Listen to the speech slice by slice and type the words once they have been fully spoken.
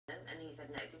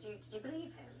did you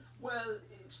believe him? Well,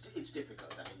 it's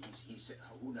difficult. I mean, he's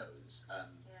who knows.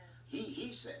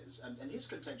 He says, and his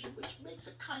contention, which makes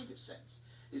a kind of sense,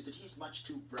 is that he's much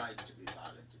too bright to be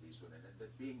violent to these women, and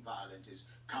that being violent is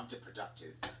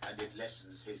counterproductive, and it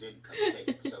lessens his income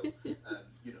take. So, you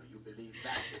know, you believe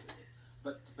that bit of it.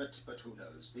 But who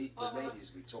knows? The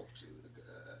ladies we talk to,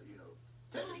 you know,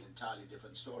 tell an entirely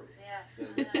different story. Yes,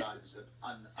 they live lives of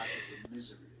unutterable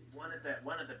misery. One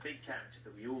of the big characters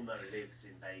that we all know lives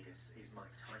in Vegas is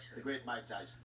Mike Tyson. The great Mike Tyson.